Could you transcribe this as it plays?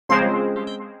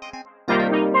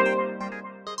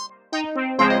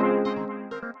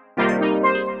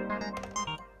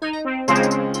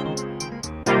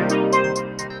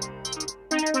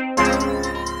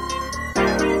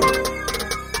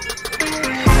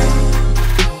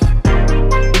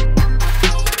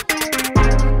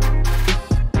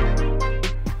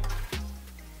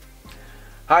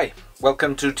Hi,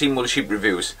 welcome to Team Wool Sheep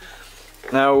Reviews.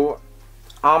 Now,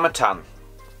 Armattan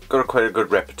got quite a good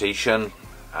reputation,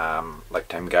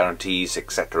 lifetime guarantees,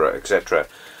 etc, etc.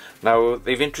 Now,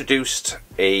 they've introduced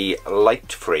a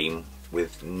light frame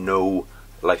with no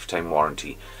lifetime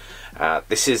warranty.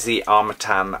 This is the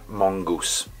Armattan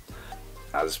Mongoose.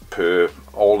 As per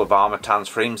all of Armattan's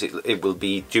frames, it will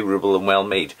be durable and well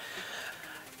made.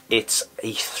 It's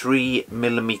a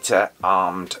 3mm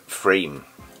armed frame.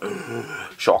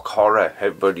 Shock horror.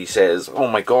 Everybody says, oh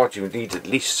my god, you need at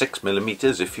least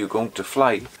 6mm if you're going to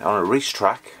fly on a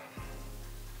racetrack.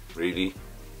 Really?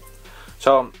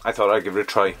 So I thought I'd give it a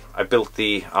try. I built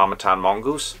the Armattan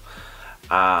Mongoose,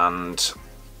 and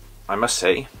I must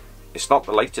say it's not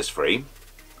the lightest frame.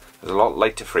 There's a lot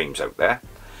lighter frames out there.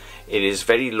 It is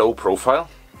very low profile,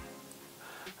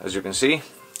 as you can see.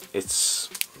 It's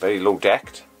very low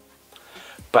decked,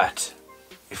 but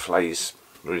it flies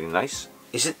really nice.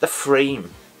 Is it the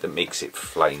frame that makes it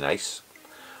fly nice,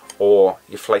 or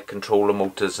your flight controller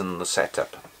motors and the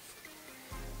setup?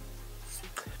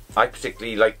 I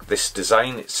particularly like this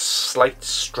design. It's slight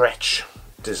stretch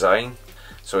design,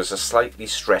 so it's a slightly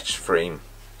stretched frame.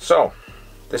 So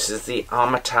this is the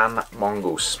Armattan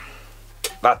Mongoose.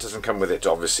 That doesn't come with it,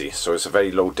 obviously, so it's a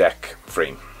very low deck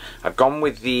frame. I've gone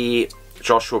with the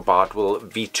Joshua Bardwell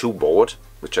V2 board,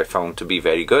 which I found to be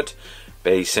very good.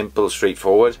 Very simple,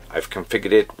 straightforward. I've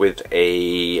configured it with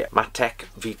a Matek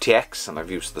VTX, and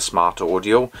I've used the smart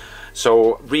audio.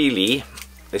 So really,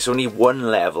 it's only one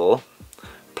level,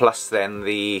 plus then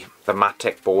the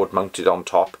Matek board mounted on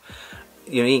top.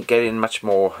 You ain't getting much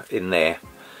more in there.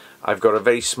 I've got a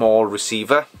very small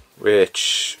receiver,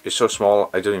 which is so small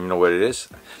I don't even know where it is.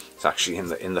 It's actually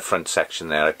in the front section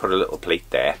there. I put a little plate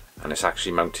there, and it's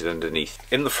actually mounted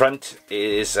underneath. In the front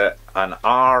is an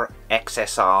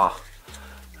RXSR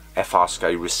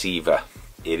FrSky receiver.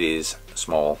 It is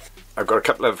small. I've got a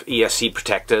couple of ESC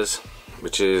protectors,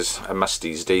 which is a must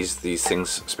these days, these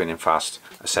things spinning fast.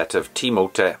 A set of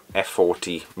T-motor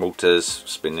F40 motors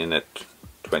spinning at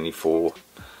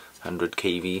 2400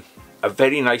 kV. A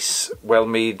very nice,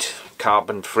 well-made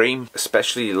carbon frame.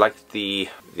 Especially like the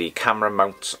camera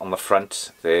mounts on the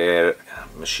front. They're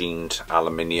machined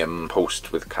aluminium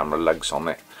post with camera lugs on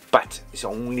it. But it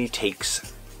only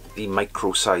takes the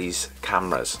micro size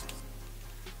cameras.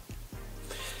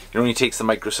 It only takes the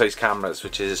micro size cameras,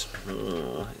 which is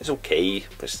it's okay,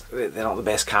 but they're not the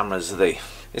best cameras, are they?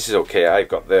 This is okay. I've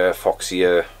got the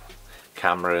Foxeer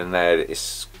camera in there.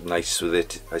 It's nice with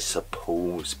it, I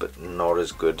suppose, but not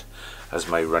as good as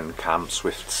my Runcam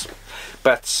Swifts.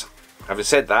 But having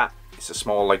said that, it's a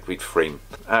small lightweight frame.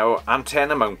 Now,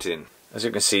 antenna mounting. As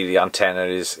you can see, the antenna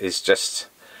is just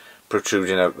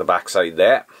protruding out the backside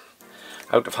there.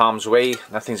 Out of harm's way,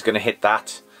 nothing's going to hit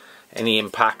that. Any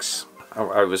impacts,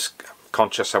 I was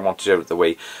conscious I wanted it out of the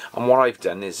way. And what I've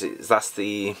done is that's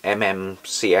the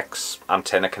MMCX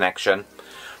antenna connection,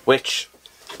 which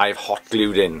I've hot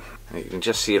glued in. And you can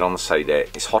just see it on the side there.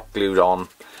 It's hot glued on.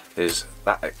 There's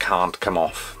that, it can't come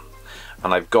off.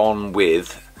 And I've gone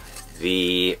with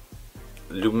the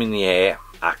Luminaire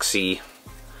Axi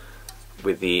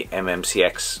with the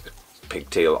MMCX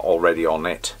pigtail already on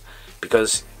it,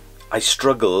 because I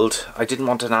struggled. I didn't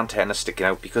want an antenna sticking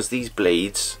out, because these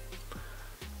blades,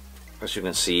 as you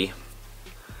can see,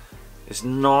 there's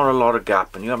not a lot of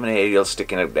gap, and you have an aerial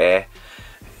sticking out there,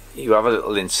 you have a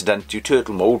little incident, you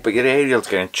turtle mode, but your aerial's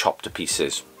getting chopped to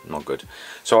pieces. Not good.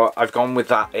 So I've gone with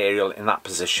that aerial in that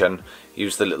position,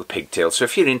 use the little pigtail. So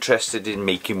if you're interested in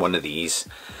making one of these,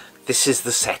 this is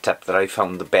the setup that I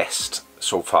found the best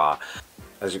so far.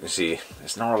 As you can see,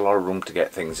 there's not a lot of room to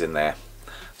get things in there.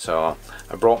 So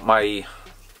I brought my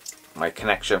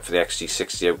connection for the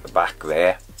XT60 out the back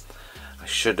there. I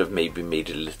should have maybe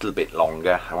made it a little bit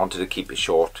longer. I wanted to keep it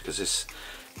short because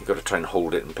you've got to try and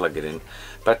hold it and plug it in.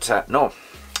 But no,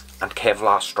 and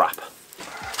Kevlar strap.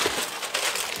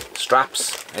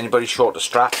 Straps, anybody short of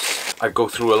straps? I go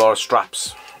through a lot of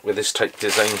straps with this type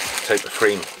of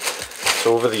frame.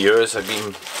 So over the years I've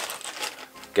been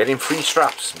getting free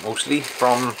straps, mostly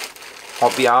from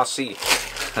Hobby RC.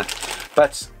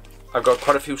 But I've got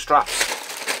quite a few straps.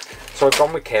 So I've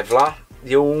gone with Kevlar.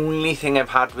 The only thing I've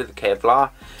had with the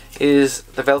Kevlar is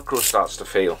the Velcro starts to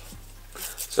fail.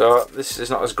 So this is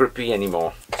not as grippy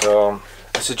anymore. So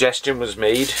a suggestion was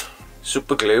made,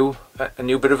 super glue a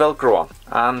new bit of Velcro on,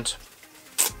 and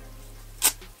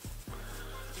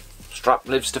strap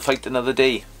lives to fight another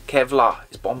day. Kevlar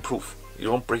is bomb proof. You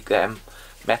don't break them.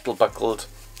 Metal buckled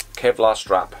Kevlar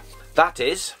strap. That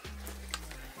is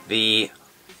the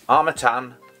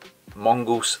Armattan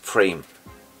Mongoose frame.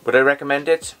 Would I recommend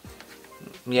it?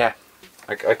 Yeah,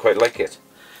 I quite like it.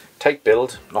 Tight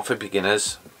build, not for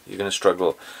beginners. You're going to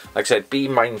struggle. Like I said, be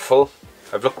mindful.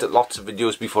 I've looked at lots of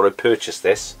videos before I purchased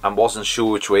this and wasn't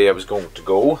sure which way I was going to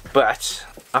go. But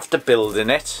after building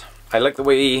it, I like the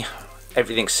way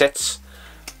everything sits.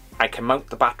 I can mount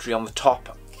the battery on the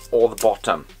top or the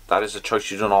bottom. That is a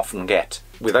choice you don't often get.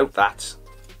 Without that,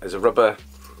 there's a rubber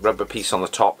piece on the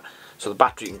top, so the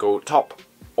battery can go top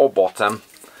or bottom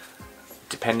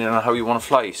depending on how you want to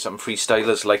fly. Some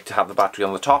freestylers like to have the battery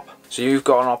on the top, so you've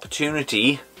got an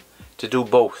opportunity to do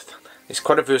both. It's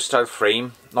quite a versatile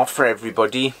frame, not for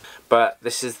everybody, but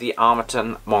this is the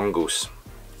Armattan Mongoose.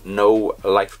 No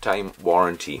lifetime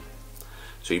warranty.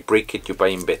 So you break it, you buy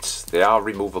in bits. They are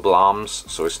removable arms,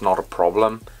 so it's not a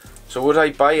problem. So would I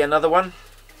buy another one?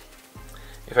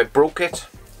 If I broke it,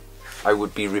 I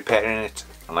would be repairing it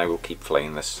and I will keep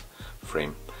flying this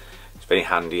frame. It's very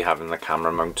handy having the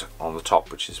camera mount on the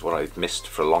top, which is what I've missed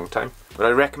for a long time. Would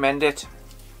I recommend it?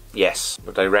 Yes.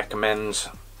 Would I recommend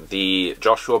the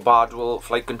Joshua Bardwell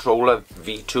Flight Controller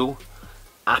V2?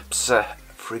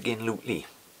 Abso-friggin-lutely.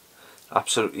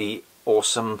 Absolutely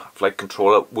awesome flight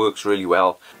controller, works really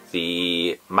well.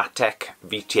 The Matek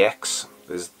VTX,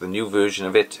 there's the new version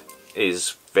of it,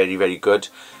 is very good.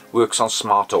 Works on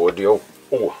smart audio.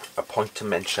 Oh, a point to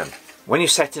mention. When you're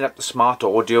setting up the smart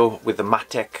audio with the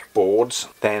Matek boards,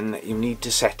 then you need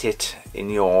to set it in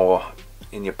your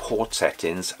port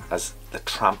settings as the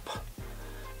Tramp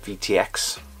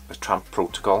VTX, the Tramp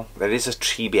protocol. There is a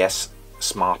TBS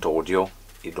smart audio,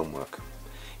 it don't work.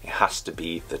 It has to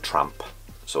be the Tramp.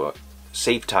 So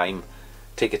save time,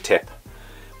 take a tip.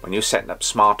 When you're setting up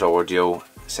smart audio,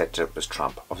 set it up as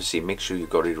Tramp. Obviously make sure you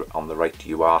got it on the right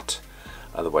UART,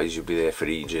 otherwise you'll be there for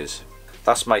ages.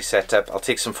 That's my setup. I'll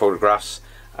take some photographs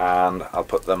and I'll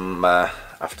put them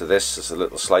after this as a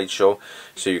little slideshow,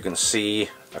 so you can see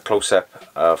a close-up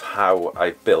of how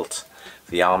I built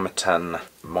the Armattan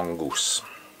Mongoose.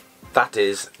 That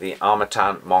is the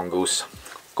Armattan Mongoose.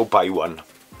 Go buy one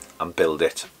and build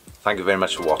it. Thank you very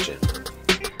much for watching.